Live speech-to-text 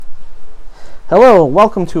Hello,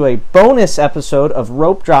 welcome to a bonus episode of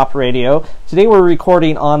Rope Drop Radio. Today we're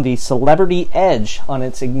recording on the Celebrity Edge on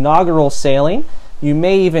its inaugural sailing. You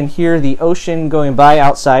may even hear the ocean going by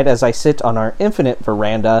outside as I sit on our infinite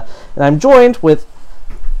veranda. And I'm joined with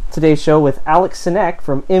today's show with Alex Sinek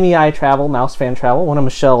from MEI Travel, Mouse Fan Travel, one of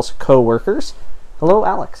Michelle's co-workers. Hello,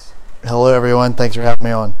 Alex. Hello, everyone. Thanks for having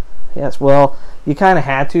me on. Yes, well, you kind of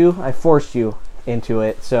had to. I forced you into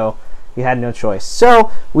it, so you had no choice.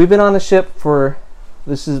 So, we've been on the ship for,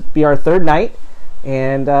 this is be our third night.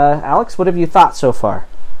 And, Alex, what have you thought so far?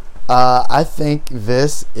 I think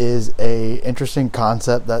this is a interesting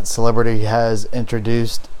concept that Celebrity has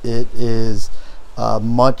introduced. It is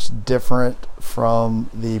much different from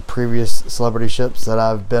the previous Celebrity ships that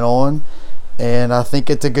I've been on. And I think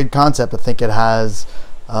it's a good concept. I think it has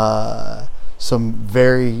some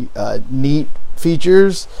very neat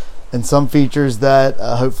features and some features that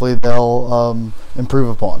hopefully they'll improve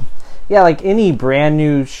upon. Yeah, like any brand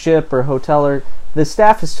new ship or hoteler, the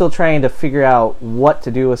staff is still trying to figure out what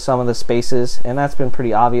to do with some of the spaces, and that's been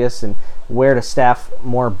pretty obvious. And where to staff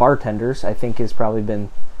more bartenders, I think, has probably been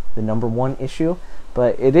the number one issue.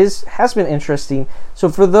 But it has been interesting. So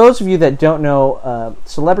for those of you that don't know,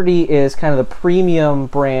 Celebrity is kind of the premium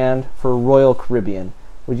brand for Royal Caribbean.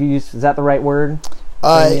 Is that the right word?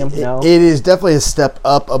 No? It is definitely a step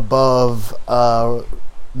up above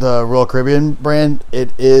the Royal Caribbean brand.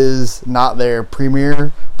 It is not their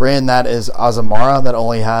premier brand. That is Azamara, that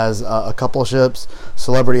only has a couple of ships.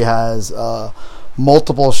 Celebrity has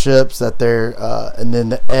multiple ships that they're, and then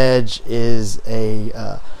the Edge is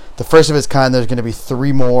the first of its kind. There's going to be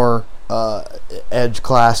 3 more Edge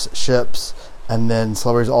class ships, and then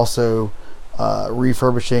Celebrity is also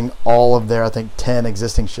refurbishing all of their, I think, 10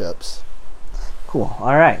 existing ships. Cool.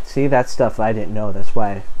 All right. See, that's stuff I didn't know. That's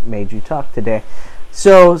why I made you talk today.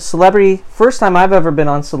 So, Celebrity, first time I've ever been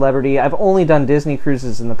on Celebrity. I've only done Disney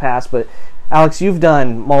cruises in the past, but Alex, you've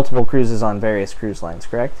done multiple cruises on various cruise lines,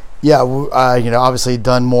 correct? Yeah, obviously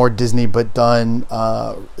done more Disney, but done,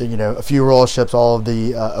 a few Royal ships, all of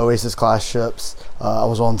the Oasis class ships. I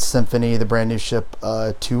was on Symphony, the brand new ship,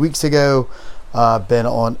 2 weeks ago. Been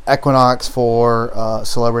on Equinox for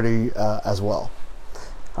Celebrity as well.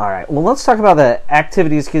 All right. Well, let's talk about the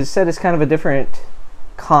activities, because you said it's kind of a different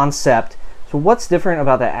concept. So what's different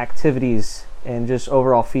about the activities and just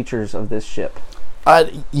overall features of this ship?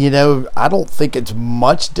 I don't think it's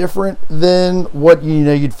much different than what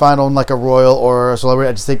you'd find on like a Royal or a Celebrity.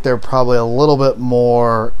 I just think they're probably a little bit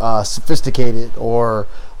more sophisticated or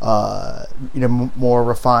more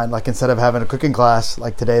refined. Like instead of having a cooking class,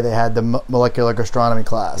 like today they had the molecular gastronomy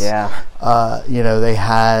class. Yeah. They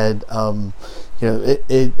had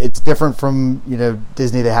it's different from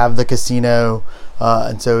Disney. They have the casino,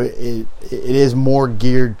 and so it is more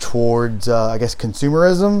geared towards I guess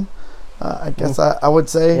consumerism. I guess I would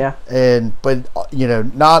say. Yeah. But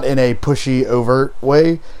not in a pushy, overt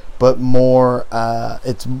way, but more.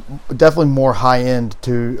 It's definitely more high end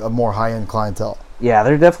to a more high end clientele. Yeah,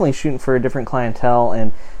 they're definitely shooting for a different clientele,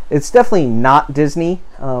 and it's definitely not Disney.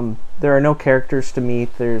 There are no characters to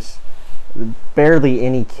meet. There's barely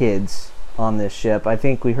any kids on this ship. I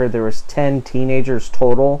think we heard there was 10 teenagers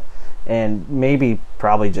total, and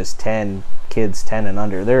probably just 10 kids 10 and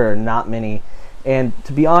under. There are not many. And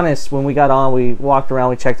to be honest, when we got on, we walked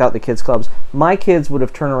around, we checked out the kids' clubs. My kids would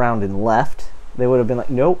have turned around and left. They would have been like,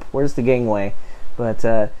 nope, where's the gangway?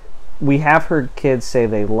 But we have heard kids say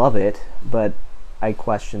they love it, but I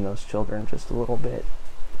question those children just a little bit.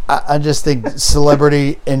 I just think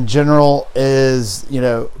Celebrity in general is,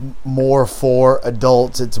 more for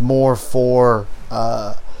adults. It's more for,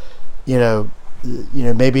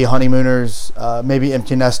 maybe honeymooners, maybe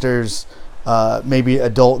empty nesters, maybe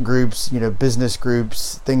adult groups, business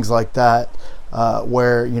groups, things like that,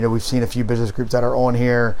 where, we've seen a few business groups that are on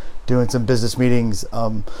here doing some business meetings.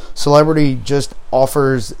 Celebrity just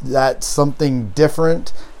offers that something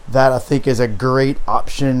different that I think is a great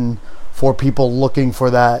option for people looking for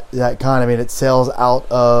that kind. I mean, it sails out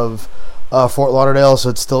of Fort Lauderdale, so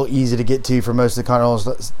it's still easy to get to for most of the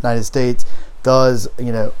continental United States. Does,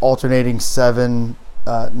 alternating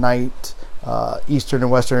 7-night Eastern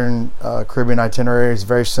and Western Caribbean itineraries,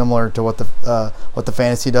 very similar to what the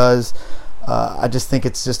Fantasy does. I just think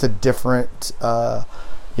it's just a different,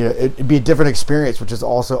 it'd be a different experience, which is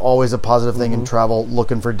also always a positive thing in travel.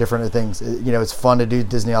 Looking for different things, it's fun to do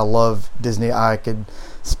Disney. I love Disney. I could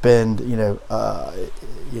spend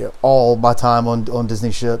all my time on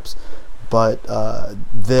Disney ships, but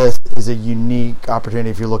this is a unique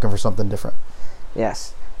opportunity if you're looking for something different.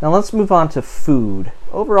 Yes. Now let's move on to food.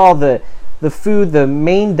 Overall, the the food, the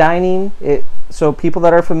main dining, so people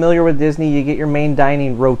that are familiar with Disney, you get your main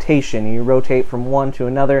dining rotation. You rotate from one to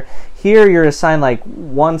another. Here you're assigned like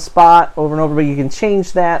one spot over and over, but you can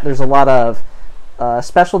change that. There's a lot of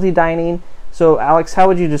specialty dining. So Alex, how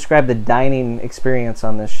would you describe the dining experience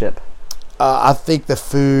on this ship? I think the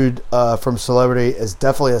food from Celebrity is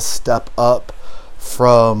definitely a step up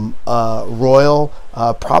from Royal,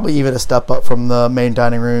 probably even a step up from the main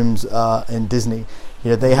dining rooms in Disney.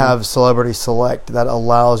 They have Celebrity Select that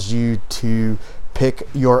allows you to pick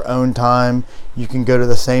your own time. You can go to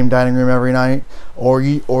the same dining room every night, or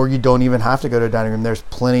you don't even have to go to a dining room. There's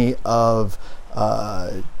plenty of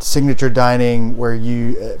signature dining where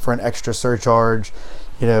you, for an extra surcharge,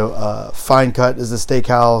 Fine Cut is the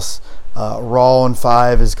steakhouse, Raw and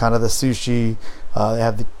Five is kind of the sushi. They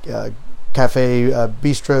have the Cafe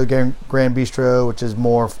Bistro, Grand Bistro, which is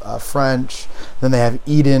more French. Then they have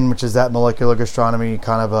Eden, which is that molecular gastronomy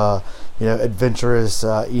kind of adventurous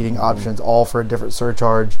eating options, all for a different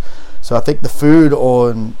surcharge. So I think the food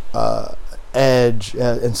on Edge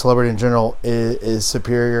and Celebrity in general is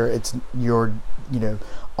superior. It's your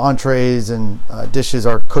entrees and dishes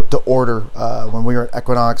are cooked to order. When we were at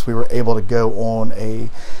Equinox, we were able to go on a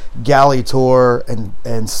galley tour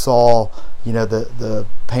and saw the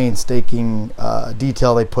painstaking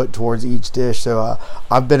detail they put towards each dish. So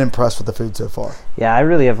I've been impressed with the food so far. Yeah, I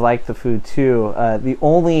really have liked the food too. The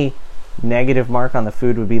only negative mark on the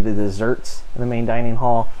food would be the desserts in the main dining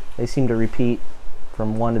hall. They seem to repeat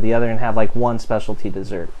from one to the other and have like one specialty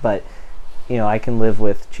dessert. But I can live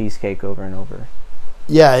with cheesecake over and over.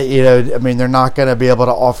 Yeah, they're not going to be able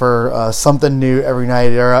to offer something new every night.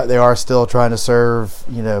 They are still trying to serve,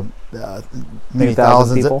 many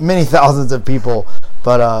thousands of people.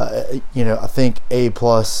 But I think A+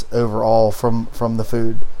 overall from the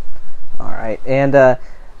food. All right, and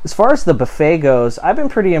as far as the buffet goes, I've been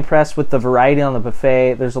pretty impressed with the variety on the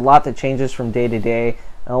buffet. There's a lot that changes from day to day,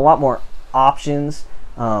 and a lot more options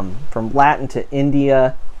from Latin to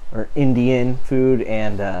India or Indian food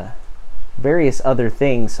and various other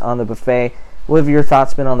things on the buffet. What have your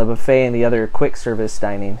thoughts been on the buffet and the other quick service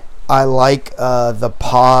dining? I like the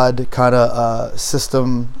pod kind of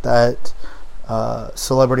system that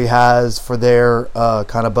Celebrity has for their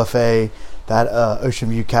kind of buffet. That Ocean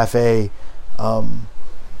View Cafe, thought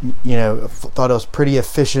it was pretty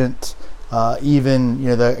efficient. Even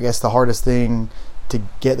I guess the hardest thing to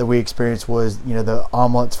get that we experienced was the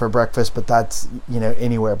omelets for breakfast, but that's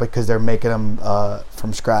anywhere because they're making them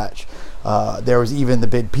from scratch. There was even the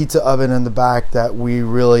big pizza oven in the back that we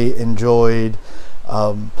really enjoyed.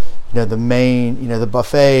 The main, the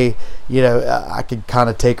buffet, I could kind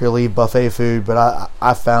of take or leave buffet food, but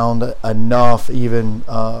I found enough. Even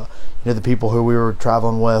the people who we were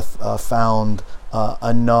traveling with found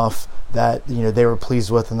enough that they were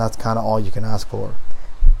pleased with, and that's kind of all you can ask for.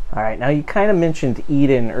 All right, now you kind of mentioned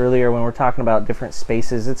Eden earlier when we're talking about different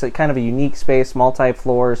spaces. It's a kind of a unique space,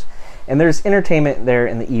 multi-floors, and there's entertainment there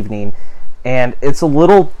in the evening, and it's a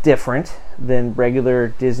little different than regular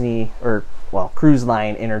Disney cruise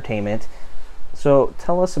line entertainment. So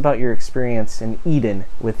tell us about your experience in Eden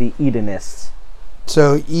with the Edenists.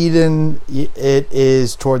 So Eden, it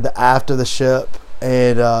is toward the aft of the ship,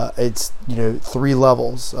 and it's 3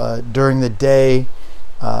 levels. During the day,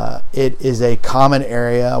 it is a common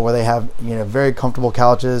area where they have very comfortable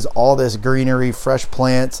couches, all this greenery, fresh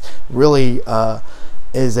plants. Really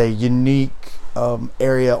is a unique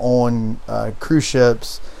area on cruise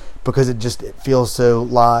ships because it feels so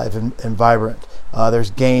live and vibrant.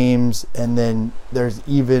 There's games, and then there's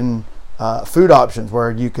even food options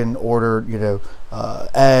where you can order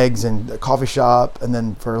eggs and a coffee shop, and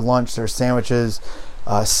then for lunch there's sandwiches,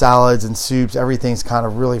 salads and soups. Everything's kind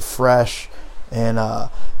of really fresh and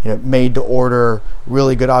made to order.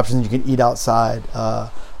 Really good options. You can eat outside,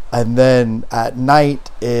 and then at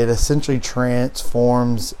night it essentially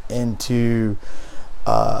transforms into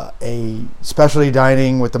a specialty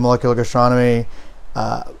dining with the molecular gastronomy,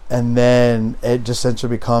 and then it just essentially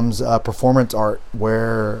becomes performance art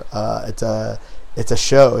where it's a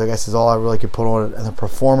show, I guess, is all I really could put on it. And the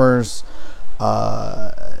performers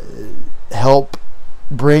help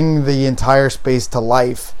bring the entire space to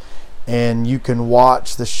life, and you can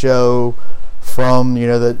watch the show from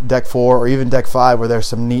the deck 4 or even deck 5, where there's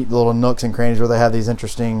some neat little nooks and crannies where they have these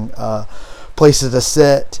interesting places to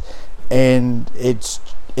sit, and it's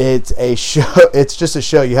a show. It's just a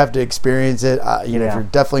show. You have to experience it. If you're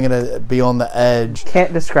definitely going to be on the edge.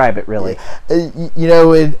 Can't describe it really. And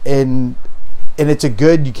it's a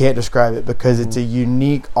good. You can't describe it because it's a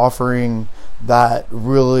unique offering that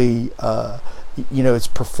really. It's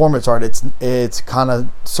performance art. It's kind of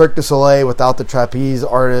Cirque du Soleil without the trapeze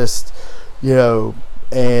artist.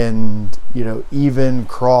 and even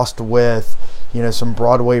crossed with some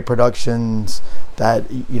Broadway productions that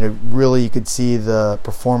really you could see the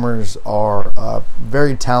performers are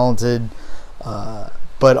very talented,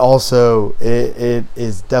 but also it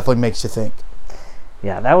is definitely makes you think.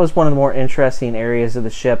 Yeah, that was one of the more interesting areas of the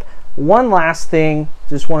ship. One last thing,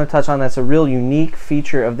 just want to touch on that's a real unique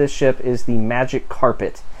feature of this ship is the magic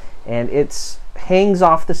carpet, and it hangs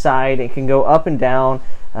off the side. It can go up and down.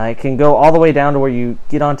 It can go all the way down to where you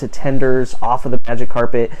get onto tenders off of the magic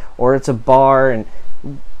carpet, or it's a bar. And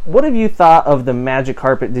what have you thought of the magic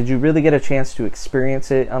carpet? Did you really get a chance to experience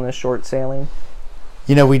it on this short sailing?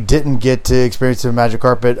 We didn't get to experience the magic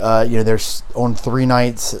carpet. There's on 3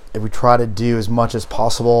 nights. We try to do as much as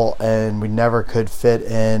possible, and we never could fit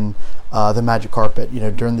in the magic carpet.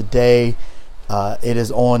 During the day, it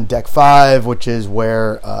is on deck 5, which is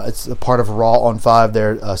where it's a part of Raw on 5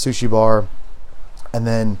 there, sushi bar. And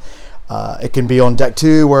then it can be on deck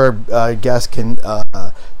 2 where guests can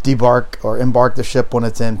debark or embark the ship when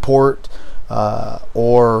it's in port,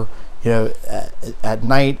 or at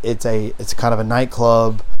night it's kind of a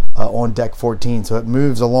nightclub on deck 14. So it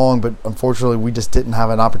moves along, but unfortunately we just didn't have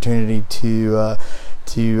an opportunity to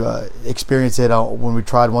experience it. When we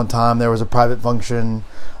tried one time, there was a private function,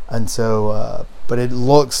 and so but it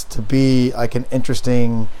looks to be like an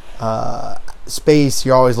interesting space.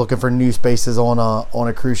 You're always looking for new spaces on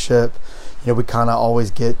a cruise ship. We kind of always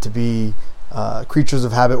get to be creatures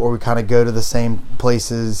of habit, where we kind of go to the same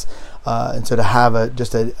places, and so to have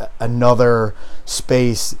another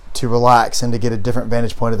space to relax and to get a different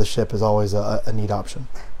vantage point of the ship is always a neat option.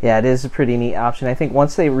 Yeah, it is a pretty neat option. I think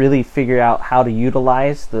once they really figure out how to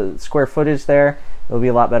utilize the square footage there, it'll be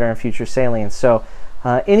a lot better in future sailings. So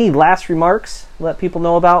any last remarks let people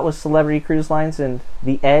know about with Celebrity Cruise Lines and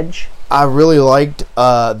the Edge? I really liked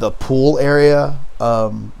the pool area.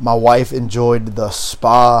 My wife enjoyed the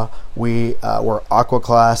spa. We were aqua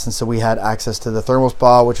class, and so we had access to the thermal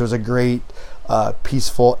spa, which was a great,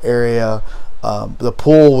 peaceful area. The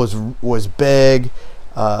pool was big,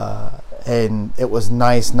 and it was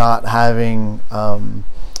nice not having,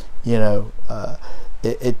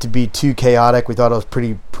 it to be too chaotic. We thought it was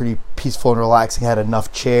pretty peaceful and relaxing. Had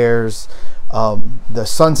enough chairs. The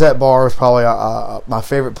Sunset Bar was probably my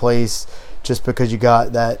favorite place, just because you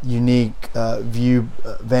got that unique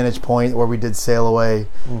vantage point where we did sail away.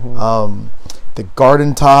 Mm-hmm. The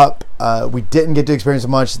Garden Top, we didn't get to experience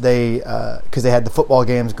much. Because they had the football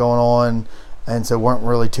games going on, and so weren't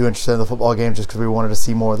really too interested in the football games, just because we wanted to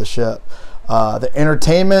see more of the ship. The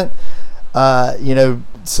entertainment,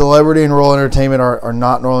 Celebrity and Royal Entertainment are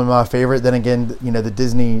not normally my favorite. Then again, the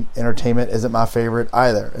Disney entertainment isn't my favorite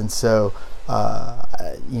either, and so.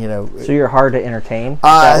 So you're hard to entertain? Is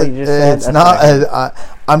that what you just said? It's not.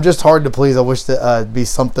 I'm just hard to please. I wish to be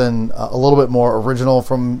something a little bit more original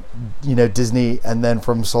from Disney, and then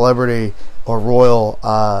from Celebrity or Royal,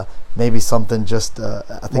 maybe something just. I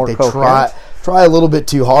think more they coherent. try a little bit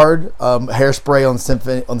too hard. Hairspray on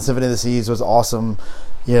Symphony of the Seas was awesome.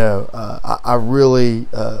 I really,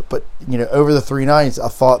 but over the 3 nights, I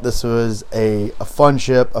thought this was a fun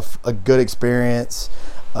ship, a good experience.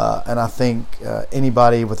 And I think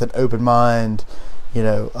anybody with an open mind,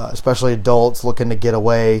 especially adults looking to get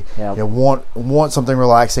away, want something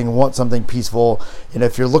relaxing, want something peaceful.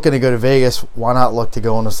 If you're looking to go to Vegas, why not look to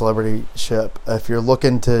go on a Celebrity ship? If you're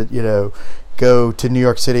looking to, go to New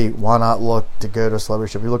York City, why not look to go to a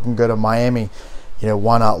Celebrity ship? If you're looking to go to Miami,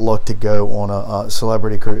 why not look to go on a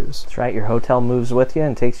Celebrity cruise? That's right. Your hotel moves with you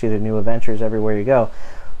and takes you to new adventures everywhere you go.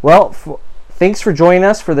 Well, thanks for joining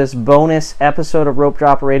us for this bonus episode of Rope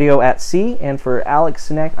Drop Radio at Sea. And for Alex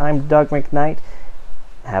Sinek, I'm Doug McKnight.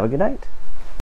 Have a good night.